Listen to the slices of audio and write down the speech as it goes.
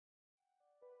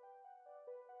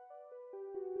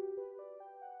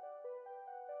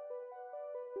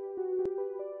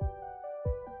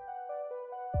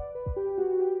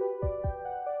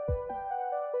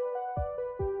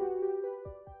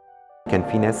كان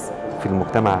في ناس في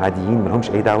المجتمع عاديين ما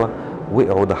لهمش أي دعوة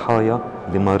وقعوا ضحايا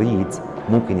لمريض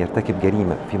ممكن يرتكب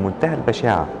جريمة في منتهى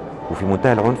البشاعة وفي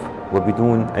منتهى العنف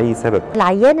وبدون أي سبب.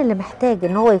 العيان اللي محتاج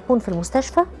إن هو يكون في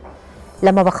المستشفى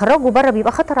لما بخرجه بره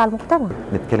بيبقى خطر على المجتمع.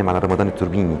 نتكلم على رمضان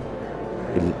التوربيني،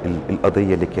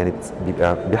 القضية اللي كانت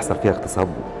بيحصل فيها اغتصاب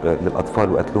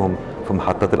للأطفال وقتلهم في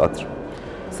محطات القطر،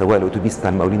 سواء الأتوبيس بتاع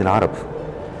المقاولين العرب،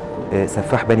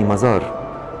 سفاح بني مزار،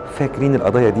 فاكرين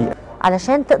القضايا دي؟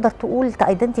 علشان تقدر تقول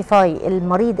تايدنتيفاي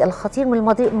المريض الخطير من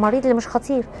المريض اللي مش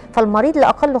خطير، فالمريض اللي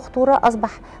أقل خطورة أصبح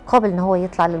قابل إن هو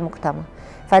يطلع للمجتمع.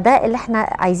 فده اللي احنا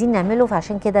عايزين نعمله،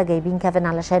 فعشان كده جايبين كيفن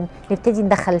علشان نبتدي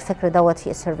ندخل الفكر دوت في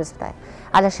السيرفيس بتاعي،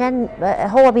 علشان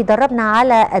هو بيدربنا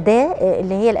على أداة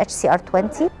اللي هي ال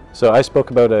HCR-20. So I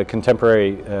spoke about a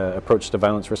contemporary approach to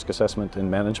violence risk assessment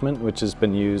and management, which has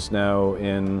been used now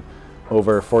in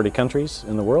over 40 countries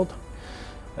in the world.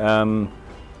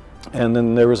 And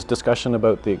then there was a discussion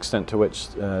about the extent to which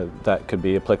that could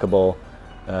be applicable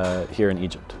here in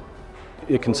Egypt.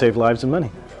 It can save lives and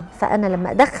money. فأنا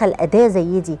لما أدخل أداة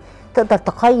زي دي تقدر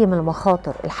تقيم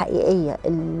المخاطر الحقيقية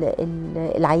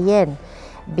العيان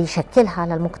بيشكلها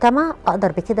على المجتمع،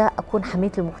 أقدر بكده أكون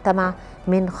حميت المجتمع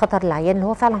من خطر العيان اللي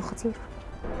هو فعلا خطير.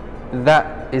 That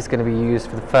is going to be used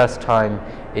for the first time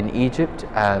in Egypt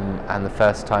and the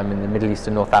first time in the Middle East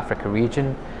and North Africa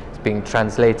region. It's being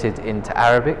translated into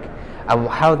Arabic, and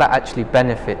how that actually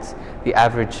benefits the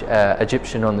average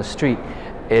Egyptian on the street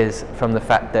is from the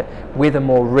fact that with a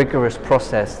more rigorous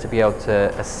process to be able to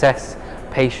assess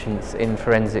patients in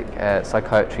forensic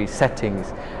psychiatry settings,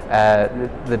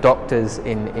 the doctors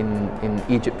in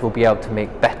Egypt will be able to make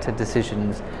better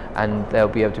decisions, and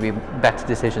there'll be able to be better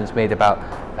decisions made about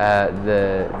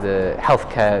the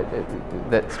healthcare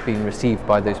that's being received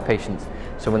by those patients.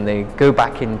 So when they go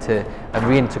back into and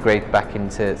reintegrate back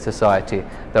into society,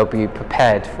 they'll be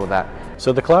prepared for that. So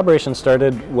the collaboration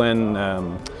started when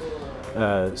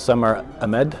Samar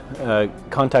Ahmed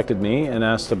contacted me and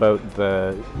asked about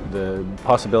the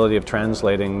possibility of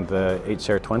translating the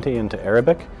HCR-20 into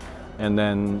Arabic, and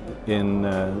then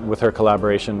with her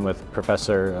collaboration with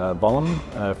Professor Bollum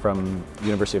from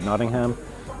University of Nottingham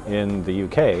in the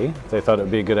UK, they thought it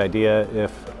would be a good idea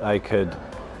if I could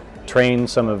train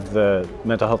some of the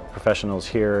mental health professionals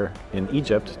here in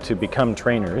Egypt to become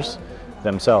trainers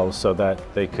themselves, so that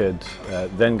they could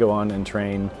then go on and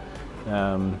train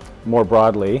more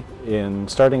broadly,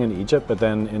 starting in Egypt, but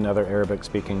then in other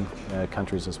Arabic-speaking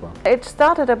countries as well. It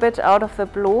started a bit out of the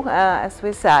blue, as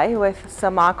we say, with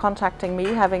Samar contacting me,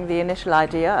 having the initial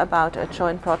idea about a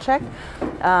joint project,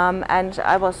 and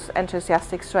I was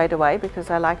enthusiastic straight away because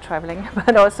I like traveling,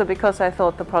 but also because I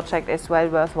thought the project is well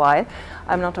worthwhile.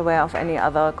 I'm not aware of any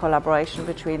other collaboration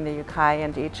between the UK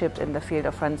and Egypt in the field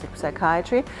of forensic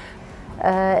psychiatry.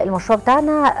 المشروع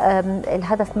بتاعنا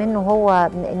الهدف منه هو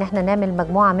ان احنا نعمل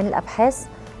مجموعه من الابحاث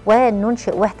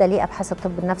وننشئ وحده لابحاث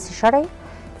الطب النفسي الشرعي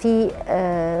في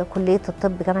كليه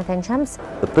الطب جامعه عين شمس.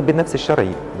 الطب النفسي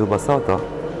الشرعي ببساطه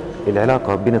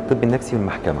العلاقه بين الطب النفسي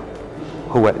والمحكمه،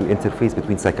 هو الانترفيس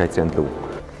بين سايكايتري اند لو.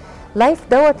 لايف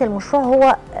دوت المشروع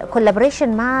هو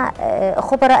كولابوريشن مع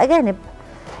خبراء اجانب،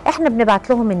 احنا بنبعت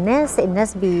لهم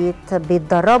الناس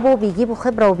بيتدربوا بيجيبوا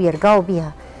خبره وبيرجعوا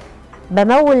بيها.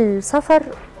 بمول سفر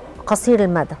قصير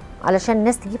المدى علشان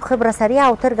الناس تجيب خبرة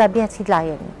سريعة وترجع بيها تفيد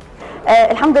العيان.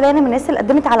 الحمد لله انا من الناس اللي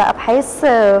قدمت على ابحاث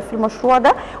في المشروع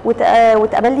ده،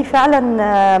 واتقبل لي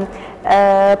فعلا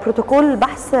بروتوكول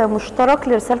بحث مشترك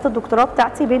لرسالة الدكتوراه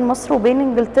بتاعتي بين مصر وبين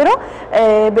انجلترا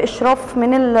باشراف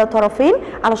من الطرفين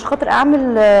علشان خاطر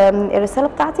اعمل الرسالة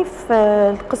بتاعتي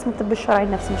في قسم الطب الشرعي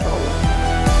النفسي ان شاء الله.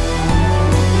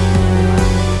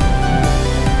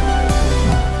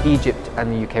 Egypt and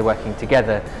the UK working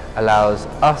together allows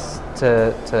us to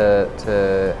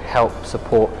help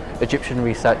support Egyptian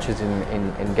researchers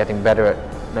in getting better at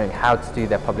knowing how to do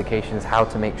their publications, how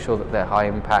to make sure that they're high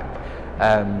impact,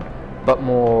 but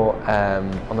more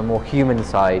on the more human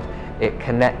side, it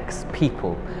connects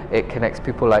people. It connects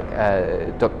people like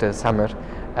Dr. Samar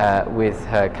with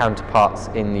her counterparts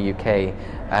in the UK,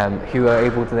 who are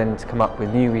able to then come up with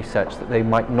new research that they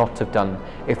might not have done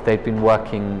if they'd been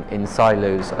working in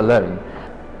silos alone.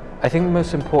 I think the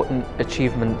most important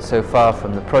achievement so far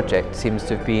from the project seems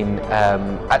to have been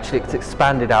actually it's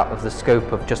expanded out of the scope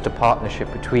of just a partnership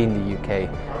between the UK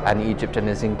and Egypt, and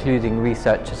is including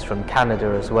researchers from Canada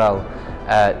as well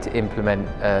to implement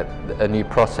a new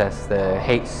process, the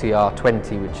HCR-20,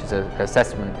 which is a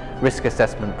risk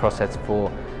assessment process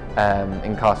for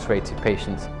incarcerated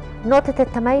patients. نقطة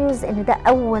التميز إن ده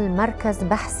أول مركز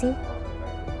بحثي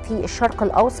في الشرق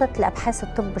الأوسط لأبحاث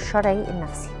الطب الشرعي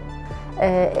النفسي.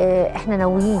 إحنا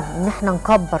ناويين إن إحنا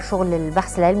نكبر شغل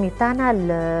البحث العلمي بتاعنا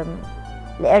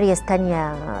لارياز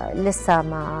تانية لسه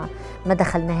ما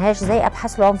دخلناهاش، زي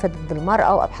ابحاث العنف ضد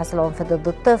المراه وابحاث العنف ضد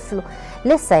الطفل.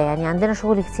 لسه يعني عندنا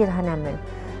شغل كتير هنعمله.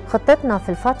 خطتنا في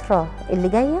الفتره اللي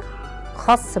جايه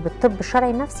خاص بالطب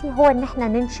الشرعي النفسي هو ان احنا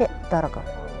ننشئ درجه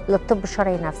للطب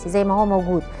الشرعي النفسي زي ما هو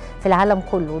موجود في العالم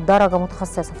كله، درجه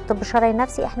متخصصه في الطب الشرعي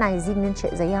النفسي. احنا عايزين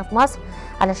ننشئ زيها في مصر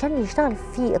علشان اللي يشتغل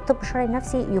في الطب الشرعي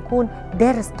النفسي يكون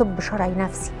دارس طب شرعي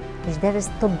نفسي، مش دارس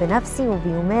طب نفسي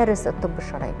وبيمارس الطب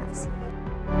الشرعي النفسي.